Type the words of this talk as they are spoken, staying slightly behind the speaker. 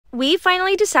We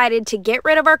finally decided to get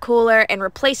rid of our cooler and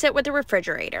replace it with a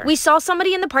refrigerator. We saw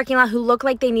somebody in the parking lot who looked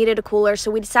like they needed a cooler, so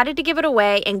we decided to give it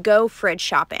away and go fridge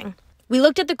shopping. We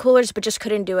looked at the coolers but just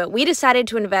couldn't do it. We decided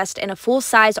to invest in a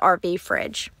full-size RV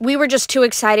fridge. We were just too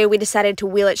excited, we decided to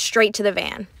wheel it straight to the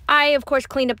van. I, of course,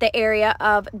 cleaned up the area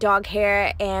of dog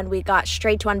hair and we got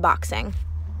straight to unboxing.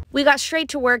 We got straight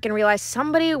to work and realized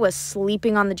somebody was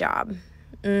sleeping on the job.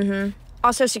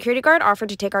 Also, security guard offered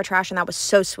to take our trash, and that was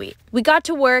so sweet. We got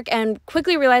to work and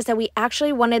quickly realized that we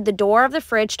actually wanted the door of the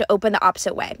fridge to open the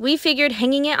opposite way. We figured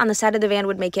hanging it on the side of the van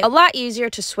would make it a lot easier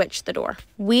to switch the door.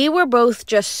 We were both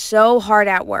just so hard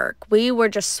at work. We were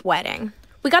just sweating.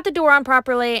 We got the door on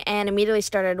properly and immediately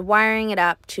started wiring it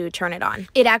up to turn it on.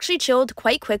 It actually chilled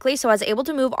quite quickly, so I was able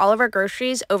to move all of our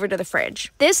groceries over to the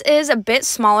fridge. This is a bit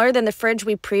smaller than the fridge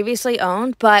we previously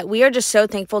owned, but we are just so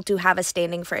thankful to have a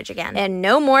standing fridge again and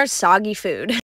no more soggy food.